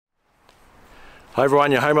Hi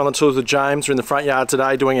everyone, you're home on the tools with James. We're in the front yard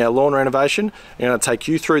today doing our lawn renovation. I'm going to take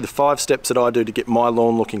you through the 5 steps that I do to get my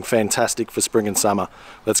lawn looking fantastic for spring and summer.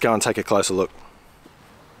 Let's go and take a closer look.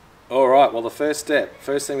 Alright, well the first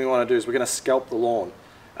thing we want to do is we're going to scalp the lawn.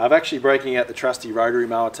 I'm actually breaking out the trusty rotary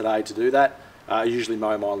mower today to do that. I usually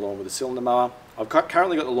mow my lawn with a cylinder mower. I've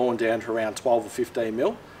currently got the lawn down to around 12 or 15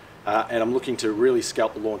 mil and I'm looking to really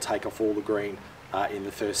scalp the lawn, take off all the green in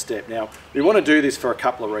the first step. Now, we want to do this for a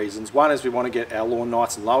couple of reasons. One is we want to get our lawn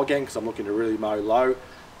nice and low again because I'm looking to really mow low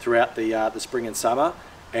throughout the spring and summer,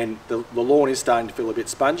 and the lawn is starting to feel a bit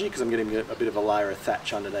spongy because I'm getting a bit of a layer of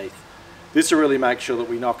thatch underneath. This will really make sure that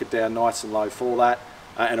we knock it down nice and low for that,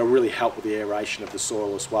 and it'll really help with the aeration of the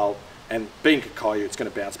soil as well. And being cacao, it's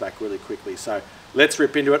going to bounce back really quickly. So let's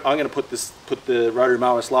rip into it. I'm going to put the rotary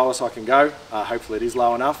mower as low as I can go. Hopefully it is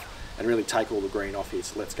low enough, and really take all the green off here.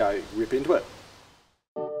 So let's go rip into it.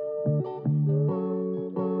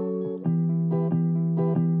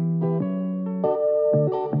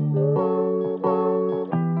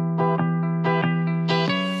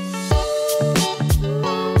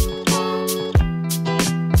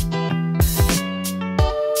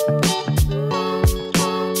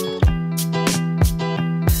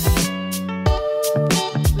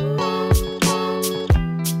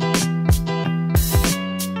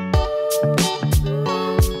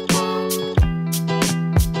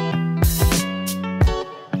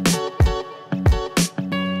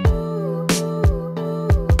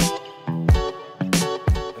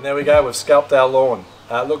 And there we go, we've scalped our lawn.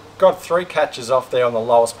 Look, got 3 catches off there on the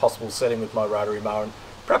lowest possible setting with my rotary mower. And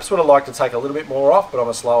perhaps would have liked to take a little bit more off, but I'm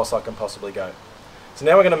as slow as I can possibly go. So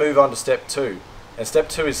now we're going to move on to step 2. And step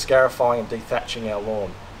 2 is scarifying and dethatching our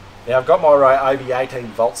lawn. Now I've got my AB 18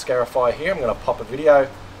 volt scarifier here. I'm going to pop a video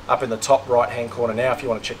up in the top right hand corner now if you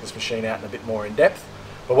want to check this machine out in a bit more in depth.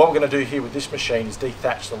 But what we're going to do here with this machine is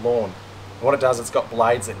dethatch the lawn. And what it does, it's got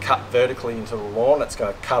blades that cut vertically into the lawn. It's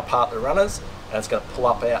going to cut apart the runners, and it's going to pull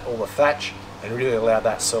up out all the thatch and really allow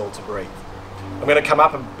that soil to breathe. I'm going to come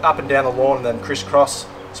up and down the lawn and then crisscross,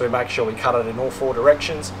 so we make sure we cut it in all 4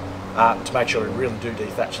 directions to make sure we really do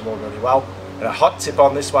dethatch the lawn really well. And a hot tip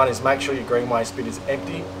on this one is make sure your green waste bin is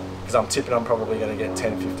empty, because I'm tipping I'm probably going to get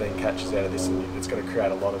 10-15 catches out of this, and it's going to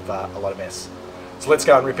create a lot of mess. So let's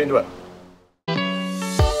go and rip into it.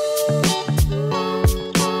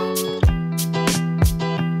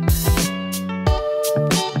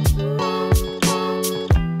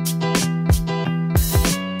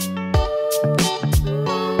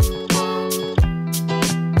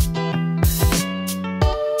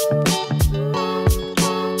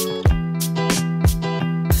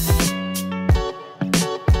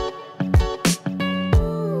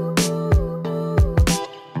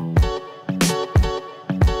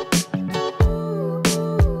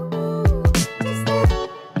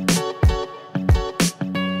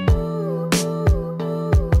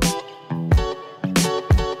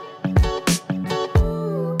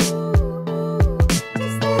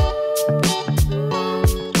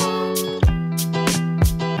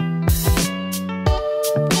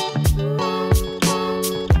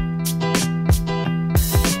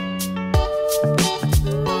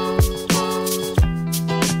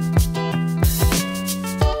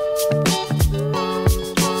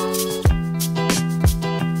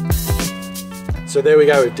 So there we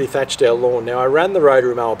go, we've dethatched our lawn. Now I ran the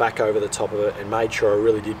rotary mower back over the top of it and made sure I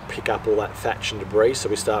really did pick up all that thatch and debris, so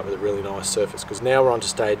we start with a really nice surface, because now we're on to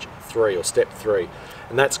stage 3 or step 3,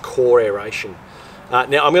 and that's core aeration. Now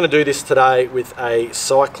I'm going to do this today with a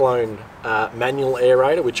Cyclone manual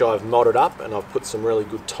aerator, which I've modded up, and I've put some really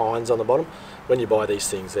good tines on the bottom. When you buy these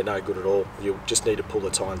things, they're no good at all. You just need to pull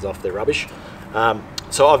the tines off, they're rubbish.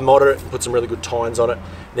 So I've modded it and put some really good tines on it.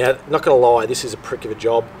 Now, not going to lie, this is a prick of a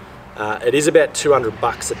job. It is about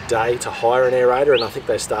 $200 a day to hire an aerator, and I think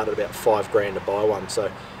they start at about $5 grand to buy one.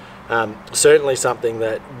 So certainly something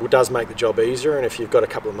that does make the job easier, and if you've got a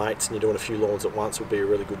couple of mates and you're doing a few lawns at once, would be a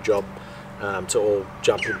really good job to all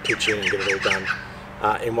jump in, pitch in and get it all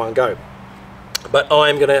done in one go. But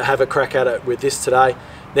I'm going to have a crack at it with this today.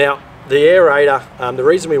 Now the aerator, the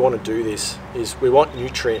reason we want to do this is we want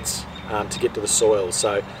nutrients to get to the soil.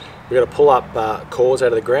 So we've got to pull up cores out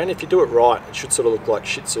of the ground. If you do it right, it should sort of look like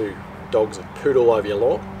Shih Tzu dogs have pooed all over your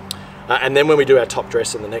lawn. And then when we do our top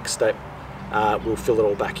dress in the next step, we'll fill it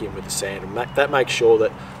all back in with the sand. And that makes sure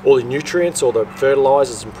that all the nutrients, all the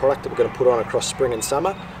fertilisers and product that we're going to put on across spring and summer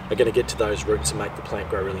are going to get to those roots and make the plant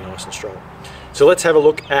grow really nice and strong. So let's have a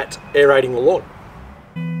look at aerating the lawn.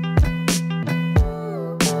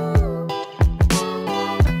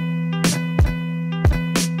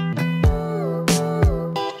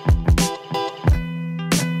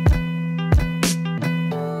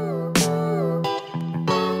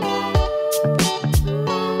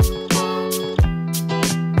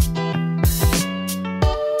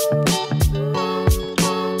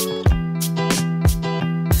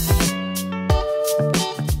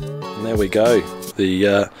 There we go,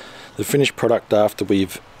 the finished product after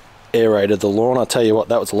we've aerated the lawn. I tell you what,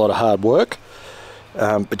 that was a lot of hard work,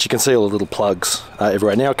 but you can see all the little plugs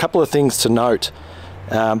everywhere. Now, a couple of things to note.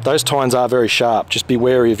 Those tines are very sharp. Just be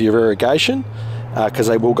wary of your irrigation, because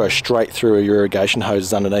they will go straight through your irrigation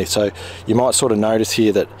hoses underneath. So you might sort of notice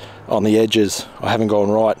here that on the edges I haven't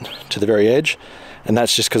gone right to the very edge, and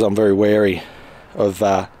that's just because I'm very wary of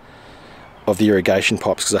the irrigation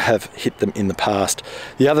pipes, because I have hit them in the past.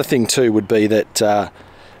 The other thing too would be that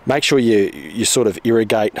make sure you sort of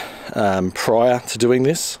irrigate prior to doing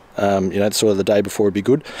this. You know, sort of the day before would be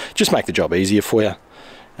good. Just make the job easier for you.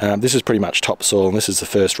 This is pretty much topsoil, and this is the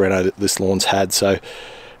first reno that this lawn's had, so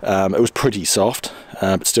it was pretty soft,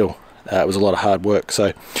 but still it was a lot of hard work.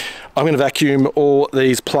 So I'm going to vacuum all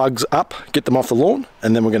these plugs up, get them off the lawn,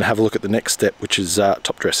 and then we're going to have a look at the next step, which is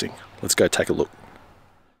top dressing. Let's go take a look.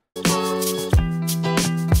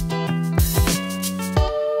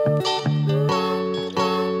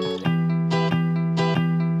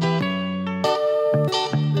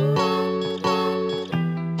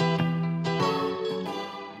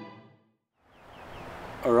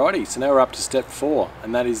 Alrighty, so now we're up to step 4,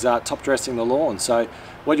 and that is top dressing the lawn. So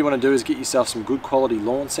what you want to do is get yourself some good quality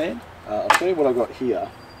lawn sand. I'll show you what I've got here.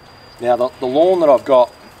 Now the lawn that I've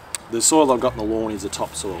got, the soil I've got in the lawn is the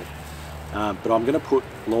topsoil, but I'm going to put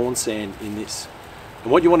lawn sand in this.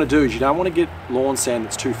 And what you want to do is you don't want to get lawn sand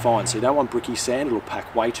that's too fine, so you don't want bricky sand, it'll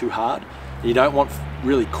pack way too hard. You don't want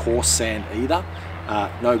really coarse sand either,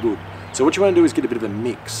 no good. So what you want to do is get a bit of a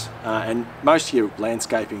mix, and most of your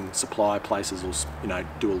landscaping supply places will, you know,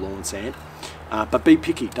 do a lawn sand, but be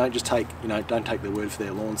picky. Don't just take, you know, don't take their word for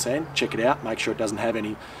their lawn sand. Check it out. Make sure it doesn't have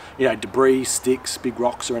any, you know, debris, sticks, big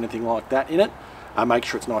rocks, or anything like that in it. Make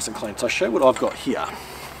sure it's nice and clean. So I'll show you what I've got here.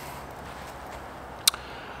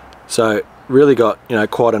 So really got, you know,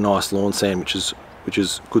 quite a nice lawn sand, which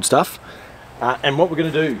is good stuff. And what we're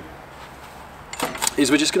going to do is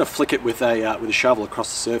we're just going to flick it with a shovel across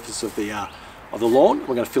the surface of the lawn.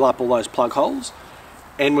 We're going to fill up all those plug holes,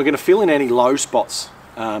 and we're going to fill in any low spots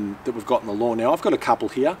that we've got in the lawn. Now I've got a couple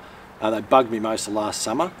here. They bugged me most of last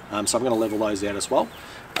summer, so I'm going to level those out as well.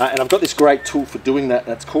 And I've got this great tool for doing that.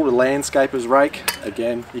 That's called a landscaper's rake.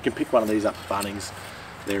 Again, you can pick one of these up at Bunnings.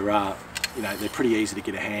 They're you know, they're pretty easy to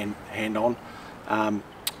get a hand on.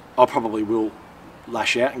 I probably will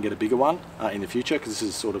lash out and get a bigger one in the future, because this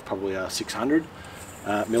is sort of probably a 600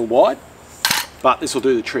 mil wide, but this will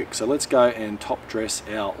do the trick. So let's go and top dress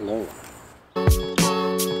our lawn.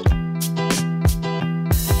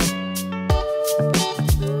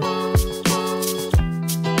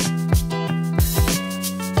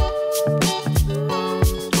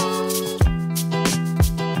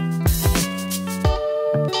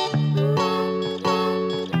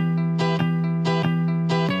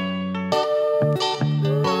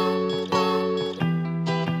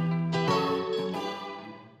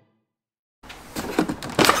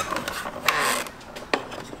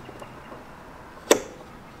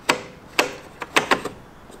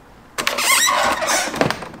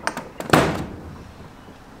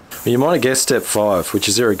 You might have guessed step 5, which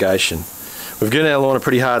is irrigation. We've given our lawn a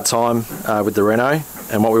pretty hard time with the reno,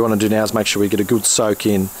 and what we want to do now is make sure we get a good soak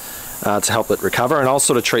in to help it recover. And I'll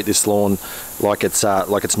sort of treat this lawn like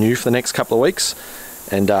it's new for the next couple of weeks,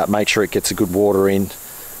 and make sure it gets a good water in,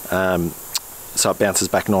 so it bounces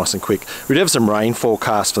back nice and quick. We do have some rain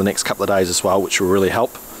forecast for the next couple of days as well, which will really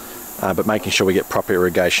help. But making sure we get proper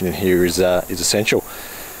irrigation in here is essential.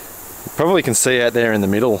 You probably can see out there in the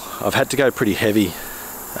middle, I've had to go pretty heavy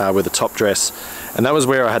with the top dress, and that was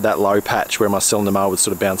where I had that low patch where my cylinder mower would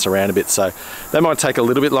sort of bounce around a bit, so that might take a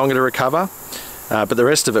little bit longer to recover, but the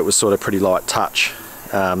rest of it was sort of pretty light touch.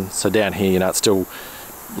 So down here, you know, it's still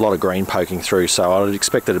a lot of green poking through, so I would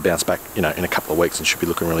expect it to bounce back, you know, in a couple of weeks and should be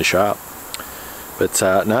looking really sharp. But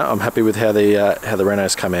no, I'm happy with how the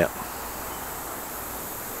renos come out.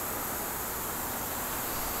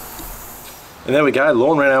 And there we go,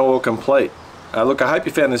 lawn reno all complete. Look, I hope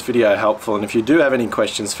you found this video helpful, and if you do have any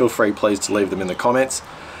questions, feel free please to leave them in the comments.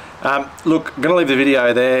 Look, I'm going to leave the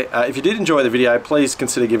video there. If you did enjoy the video, please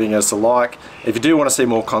consider giving us a like. If you do want to see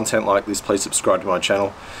more content like this, please subscribe to my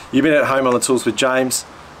channel. You've been at home on the tools with James.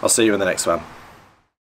 I'll see you in the next one.